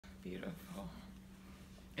beautiful.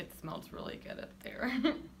 It smells really good up there.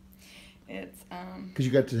 It's Because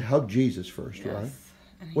you got to hug Jesus first, yes. right?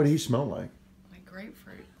 And What did he smell like? like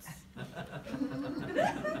grapefruits.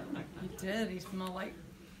 He did. He smelled like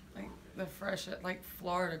the fresh, like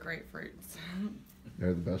Florida grapefruits.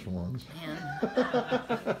 They're the best ones. And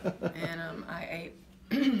I ate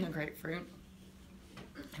the grapefruit.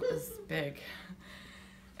 It was big,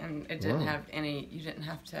 and it didn't have any. You didn't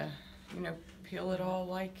have to, peel it all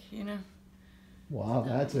like. Wow,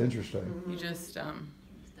 that's interesting. You just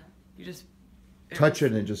Touch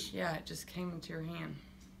it and just. Yeah, it just came into your hand,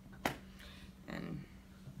 and.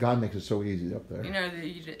 God makes it so easy up there.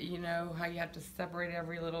 You know how you have to separate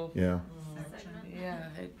every little. Yeah. Yeah,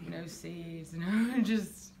 no seeds,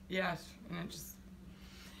 just yes, and it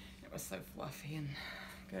was so fluffy and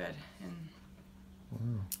good, and Wow.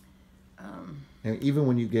 And even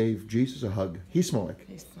when you gave Jesus a hug, he smelled like.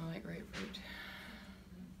 he smelled like grapefruit.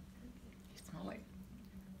 He smelled like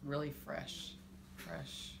really fresh.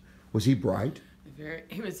 Was he bright?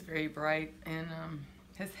 He was very bright, and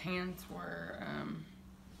his hands were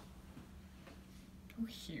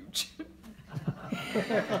huge.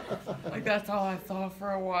 Like that's all I saw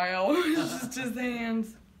for a while. Just his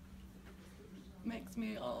hands. Makes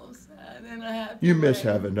me all sad, and I have. You miss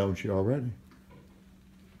heaven, don't you, already?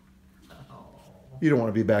 You don't want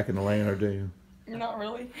to be back in the land, or do you? You're not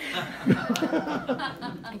really.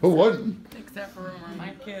 Who wouldn't? Except for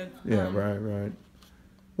my kids. Yeah, right.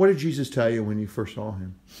 What did Jesus tell you when you first saw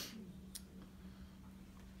him?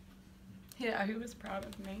 Yeah, he was proud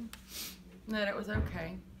of me. That it was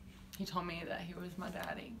okay. He told me that he was my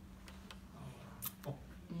daddy.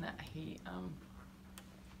 And that he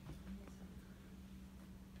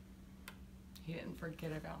didn't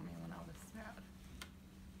forget about me when I was sad.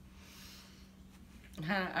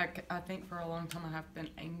 I think for a long time I have been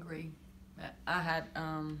angry. That I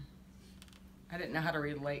didn't know how to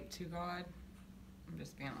relate to God. I'm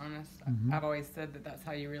just being honest. Mm-hmm. I've always said that that's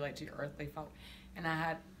how you relate to your earthly father. And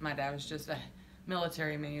my dad was just a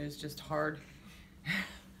military man. He was just hard.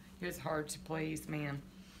 He was hard to please, man.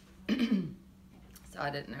 So I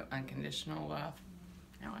didn't know unconditional love.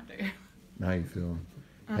 Now I do. Now you feel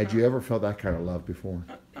it. Had you ever felt that kind of love before?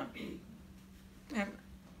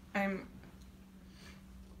 I'm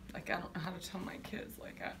like, I don't know how to tell my kids.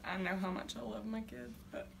 Like, I know how much I love my kids,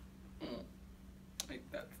 but like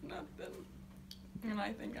that's nothing. And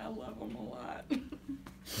I think I love them a lot.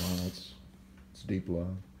 Wow, it's deep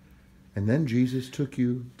love. And then Jesus took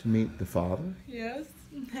you to meet the Father? Yes.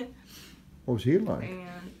 What was he like?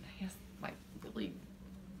 And he has like really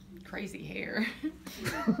crazy hair.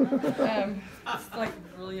 It's like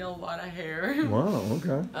really a lot of hair. Wow,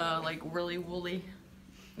 okay. Like really woolly.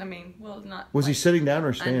 I mean, well, not. Was he sitting down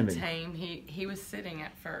or standing? Untamed. He was sitting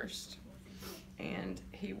at first, and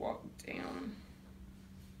he walked down.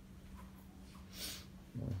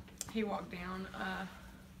 Wow. He walked down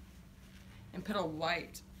and put a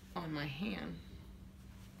light on my hand.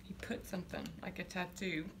 He put something like a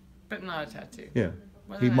tattoo, but not a tattoo. Yeah.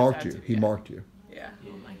 Wasn't He a marked tattoo, you. He yeah. marked you. Yeah.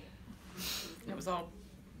 It was all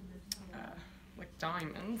like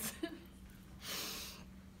diamonds.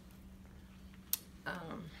 Let's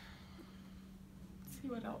see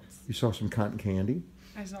what else. You saw some cotton candy?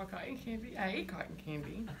 I saw cotton candy. I ate cotton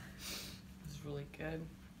candy. It was really good.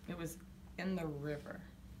 It was in the river.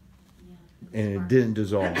 And it didn't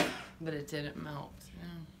dissolve. But it didn't melt. Yeah.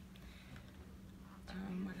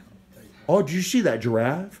 What else? Oh, did you see that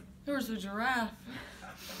giraffe? There was a giraffe.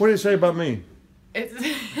 What did it say about me?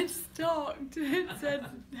 It stalked. It said,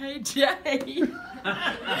 "Hey Jay."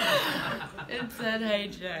 It said, "Hey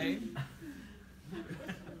Jay."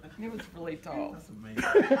 It was really tall. That's amazing.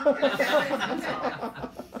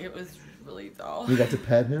 It was really tall. You got to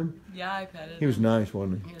pet him? Yeah, I petted him. He was nice,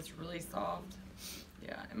 wasn't He was really soft.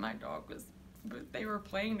 Yeah, and my dog was, but they were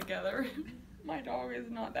playing together. My dog is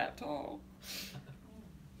not that tall.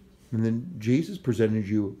 he? And then Jesus presented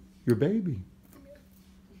you your baby.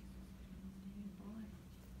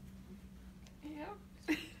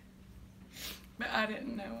 Yeah. But I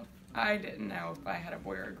didn't know. I didn't know if I had a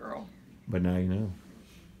boy or a girl. But now you know.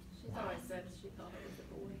 She's always said she thought it was a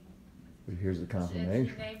boy. But here's the She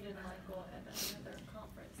confirmation. named it Michael at another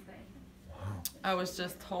conference thing. Wow. I was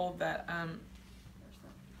just told that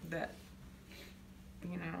that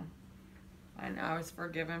I was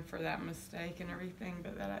forgiven for that mistake and everything,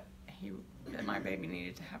 but that my baby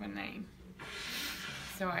needed to have a name.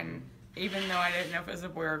 So even though I didn't know if it was a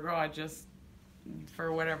boy or a girl, I just,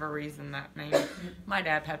 for whatever reason, that name. My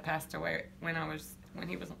dad had passed away when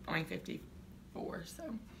he was only 54, so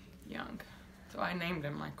young. So I named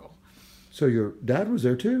him Michael. So your dad was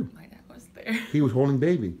there too? My dad was was there. He was holding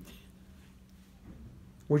baby.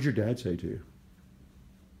 What did your dad say to you?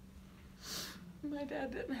 My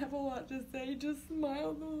dad didn't have a lot to say. He just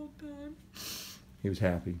smiled the whole time. He was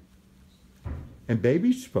happy. And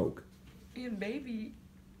baby spoke. And baby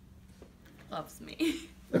loves me.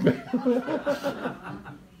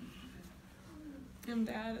 And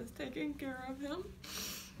Dad is taking care of him.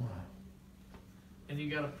 Wow. And you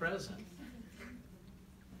got a present.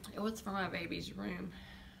 It was for my baby's room.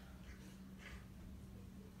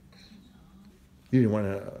 You didn't want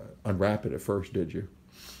to unwrap it at first, did you?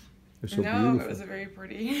 It was so No, beautiful. it was a very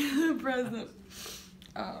pretty present.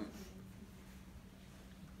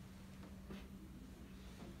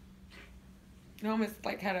 It almost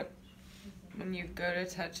like had a, when you go to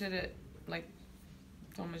touch it, it like,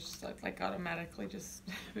 it's almost just like automatically just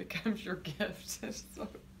becomes your gift. It's so,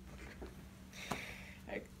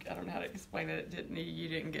 I don't know how to explain it. It didn't, you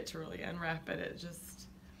didn't get to really unwrap it. It just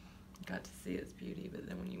got to see its beauty, but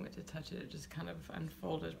then when you went to touch it, it just kind of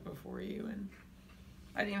unfolded before you, and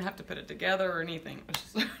I didn't even have to put it together or anything. It was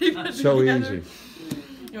just already put So together. easy.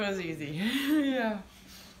 It was easy. Yeah.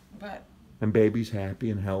 But And baby's happy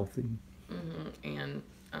and healthy. and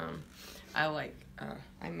I like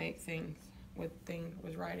I make things with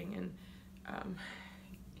writing, and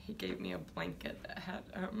he gave me a blanket that had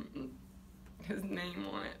his name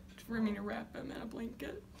on it for me to wrap him in a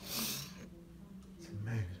blanket. It's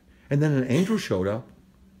amazing. And then an angel showed up.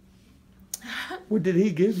 What did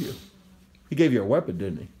he give you? He gave you a weapon,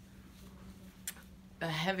 didn't he? A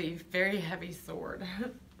heavy, very heavy sword.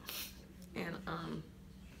 And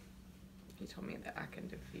he told me that I can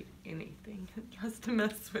defeat anything that tries to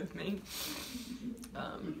mess with me.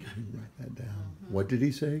 Write that down. What did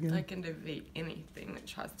he say again? I can defeat anything that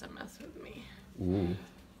tries to mess with me. Ooh.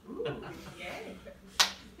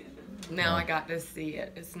 Now I got to see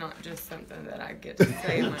it. It's not just something that I get to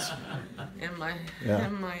say in my Yeah.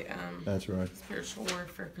 That's right. spiritual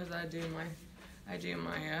warfare, because I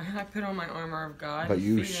put on my armor of God. But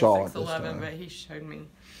you Ephesians saw it this 6:11, time. but he showed me.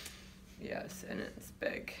 Yes, and it's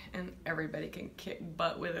big, and everybody can kick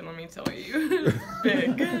butt with it. Let me tell you, it's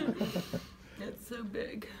big. It's so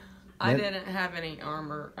big. I didn't have any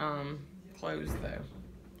armor clothes though.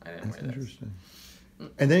 I didn't That's wear those. interesting.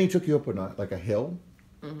 And then he took you up on like a hill,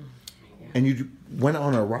 Yeah. and you went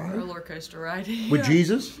on a ride Roller coaster ride. with Yeah.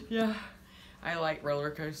 Jesus. Yeah, I like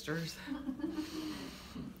roller coasters.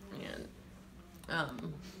 And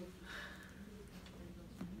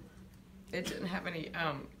it didn't have any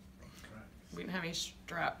we didn't have any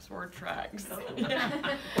straps or tracks.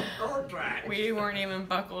 Yeah. We weren't even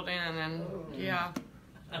buckled in, and yeah.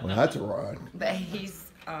 Well, that's a ride. But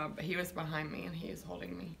he was behind me and he was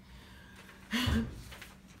holding me.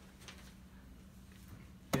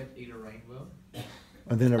 Did eat a rainbow?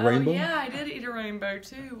 And then a rainbow. Oh yeah, I did eat a rainbow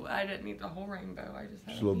too. I didn't eat the whole rainbow. I just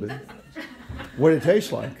had Just a little bit. piece. What did it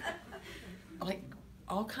taste like? Like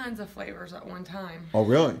all kinds of flavors at one time. Oh,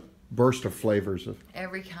 really? Burst of flavors of.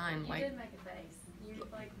 Every kind. You Like did make a face.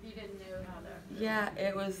 You didn't know how to. yeah,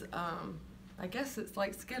 it was. I guess it's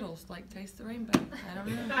like Skittles, like taste the rainbow. I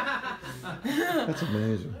don't know. That's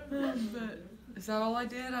amazing. But is that all I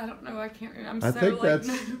did? I don't know. I can't remember. I I'm so think like that's.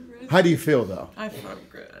 nervous. How do you feel though? I felt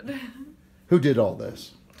good. Who did all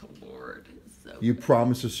this? The Lord. So You good.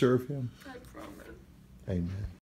 promise to serve him. I promise. Amen.